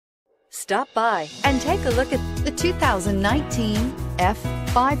Stop by and take a look at the 2019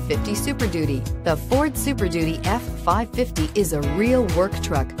 F-550 Super Duty. The Ford Super Duty F-550 is a real work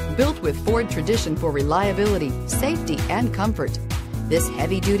truck built with Ford tradition for reliability, safety, and comfort. This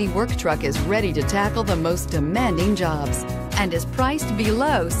heavy-duty work truck is ready to tackle the most demanding jobs and is priced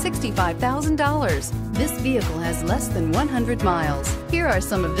below $65,000. This vehicle has less than 100 miles. Here are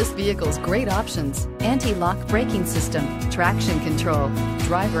some of this vehicle's great options: anti-lock braking system, traction control,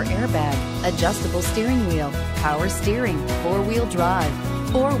 driver airbag, adjustable steering wheel, power steering, four-wheel drive,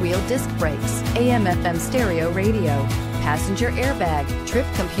 four-wheel disc brakes, AM/FM stereo radio, passenger airbag, trip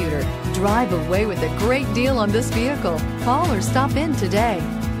computer. Drive away with a great deal on this vehicle. Call or stop in today.